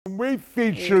we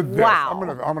featured this. Wow.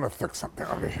 I'm gonna fix something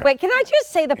over here. Wait, can I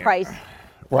just say the price?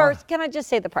 What? First, can I just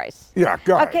say the price? Yeah,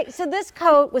 go ahead. Okay, so this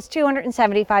coat was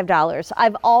 $275.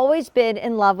 I've always been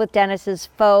in love with Dennis's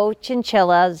Faux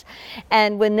Chinchillas,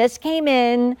 and when this came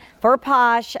in for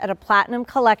Posh at a platinum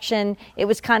collection, it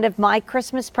was kind of my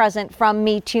Christmas present from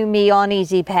me to me on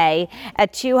Easy Pay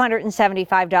at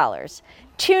 $275.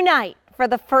 Tonight, for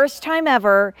the first time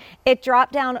ever, it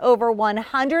dropped down over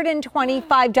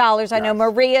 $125. I know,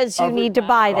 Maria's, you need to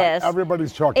buy this.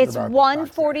 Everybody's talking It's about it.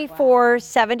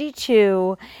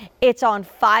 $144.72. It's on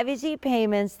 5 easy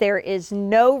payments. There is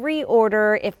no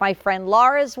reorder. If my friend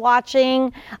Laura's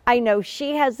watching, I know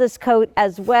she has this coat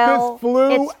as well. This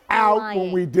flew It's out flying.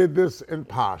 when we did this in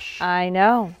Posh. I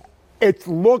know. It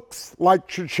looks like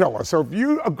chinchilla. So if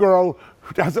you're a girl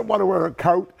who doesn't want to wear a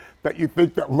coat that you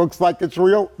think that looks like it's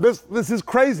real, this is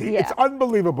crazy. Yeah. It's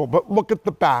unbelievable. But look at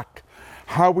the back,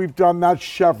 how we've done that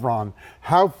chevron,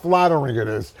 how flattering it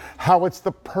is, how it's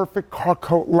the perfect car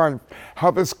coat length,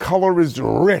 how this color is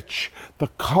rich, the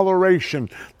coloration,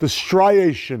 the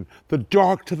striation, the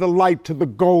dark to the light to the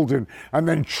golden, and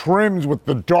then trims with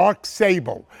the dark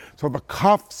sable. So the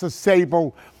cuffs are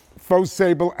sable, faux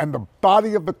sable, and the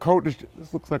body of the coat is,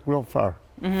 this looks like real fur.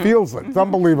 Feels it. It's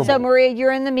unbelievable. So, Maria,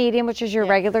 you're in the medium, which is your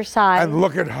regular size. And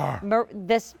look at her.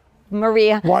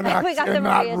 Maria. 1X We got the in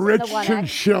that Marias in rich the 1X.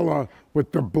 chinchilla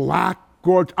with the black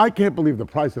gorge. I can't believe the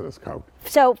price of this coat.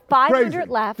 So 500 Crazy.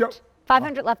 left.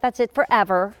 500 left. That's it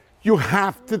forever. You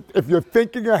have to, if you're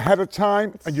thinking ahead of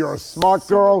time and you're a smart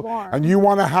girl warm. and you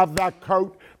want to have that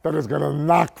coat that is going to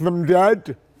knock them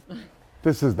dead,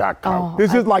 this is that coat. Oh,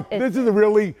 This is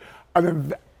really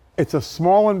it's a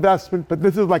small investment, but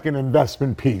this is like an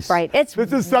investment piece. Right. This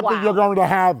is something wow. you're going to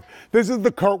have. This is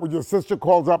the coat when your sister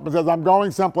calls up and says, I'm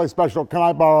going someplace special. Can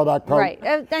I borrow that coat? Right.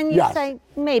 And you Yes. say,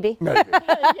 maybe.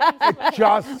 It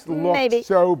just looks Maybe.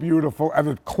 so beautiful. And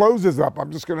it closes up.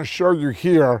 I'm just going to show you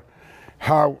here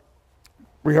how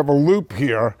we have a loop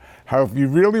here. How if you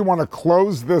really want to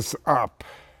close this up,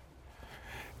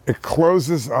 it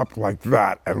closes up like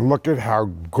that. And look at how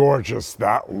gorgeous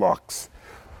that looks.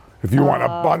 If you want to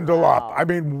bundle up. I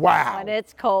mean, wow. When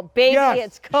it's cold. Baby, Yes.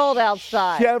 it's cold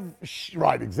outside.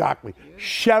 Right, exactly.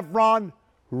 Chevron,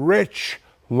 rich,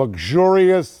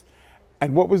 luxurious.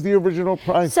 And what was the original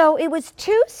price? So it was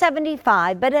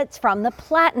 $275, but it's from the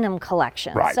Platinum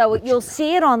Collection. Right, So which you'll is-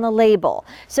 see it on the label.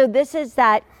 So this is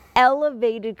that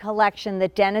elevated collection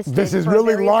that Dennis did This is for a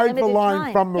really very line for limited line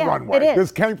time. from the Yeah, runway. It is.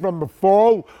 This came from the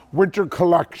fall winter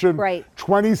collection, Right.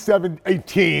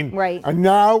 27-18. Right. And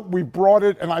now we brought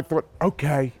it, and I thought,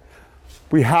 okay,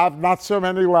 we have not so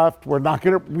many left.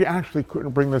 We actually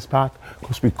couldn't bring this back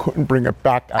because we couldn't bring it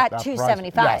back at that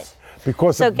 $275. price. Yes,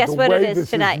 because So of guess the what it way is this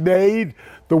tonight? is made,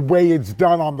 the way it's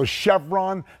done on the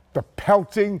chevron, the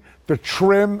pelting, the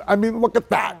trim. I mean, look at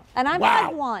that. And I'm wow.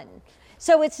 5'1".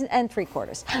 So it's, and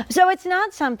 3/4. So it's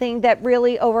not something that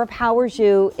really overpowers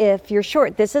you if you're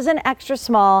short. This is an extra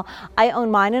small. I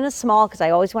own mine in a small because I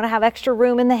always want to have extra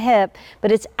room in the hip,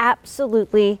 but it's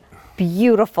absolutely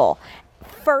beautiful.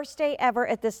 First day ever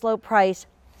at this low price,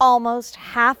 almost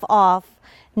half off.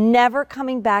 Never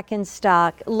coming back in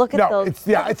stock. Look at those.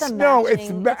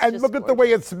 And look at the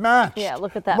way it's matched. Yeah,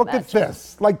 look at that Look at matching.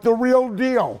 this, like the real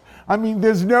deal. I mean,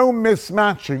 there's no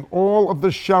mismatching. All of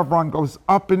the chevron goes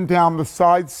up and down the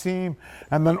side seam,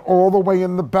 and then all the way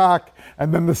in the back,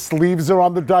 and then the sleeves are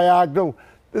on the diagonal.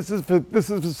 This is for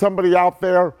somebody out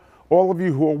there, all of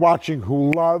you who are watching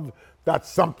who love that's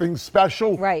something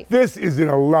special. Right. This is in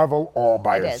a level all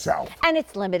by It is. itself. And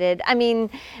it's limited. I mean,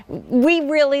 we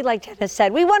really, like Dennis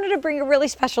said, we wanted to bring a really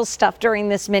special stuff during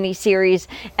this mini series.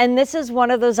 And this is one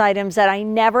of those items that I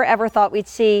never ever thought we'd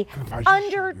see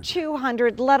under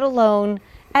 $200, let alone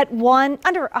at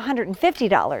under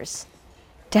 $150.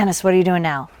 Dennis, what are you doing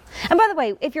now? And by the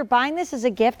way, if you're buying this as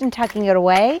a gift and tucking it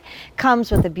away,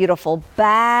 comes with a beautiful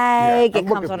bag. Yeah, It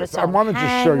comes with its own I want to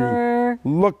just show hanger.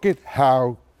 you. Look at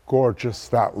how gorgeous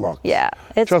that looks. Yeah,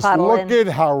 it's just puddling. look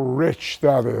at how rich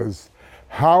that is,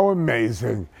 how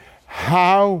amazing,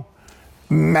 how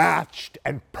matched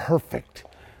and perfect.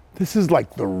 This is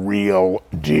like the real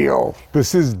deal.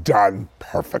 This is done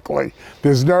perfectly.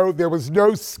 There was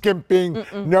no skimping,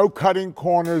 no cutting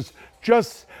corners,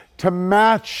 just to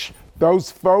match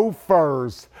those faux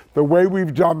furs the way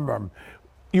we've done them.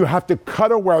 You have to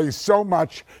cut away so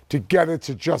much to get it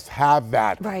to just have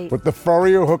that. Right. With the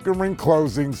furrier hook and ring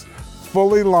closings,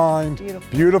 fully lined,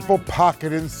 beautiful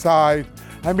pocket inside.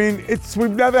 I mean,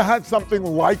 we've never had something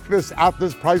like this at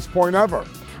this price point ever.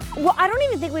 Well, I don't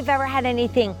even think we've ever had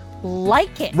anything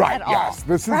like it at all. Yes.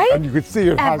 This is, right? and you can see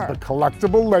it has Ever. the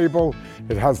collectible label.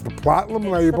 It has the platinum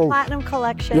label. The Platinum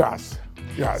Collection. Yes.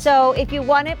 Yes. So if you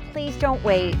want it, please don't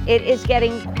wait. It is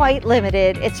getting quite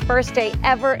limited. It's first day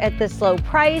ever at this low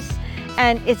price,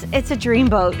 and it's a dream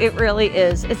boat. It really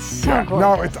is. It's so gorgeous.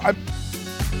 No, it's.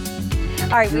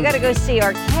 All right, we got to go see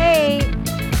our Kate,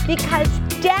 because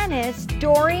Dennis,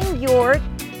 during your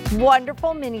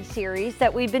wonderful mini-series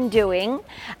that we've been doing,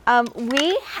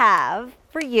 we have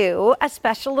for you a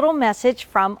special little message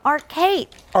from our Kate.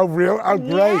 Oh, real? Oh,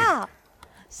 great. Yeah.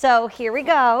 So here we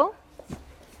go.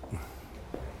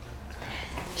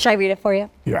 Should I read it for you?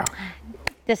 Yeah.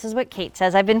 This is what Kate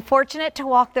says. I've been fortunate to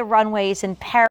walk the runways in Paris.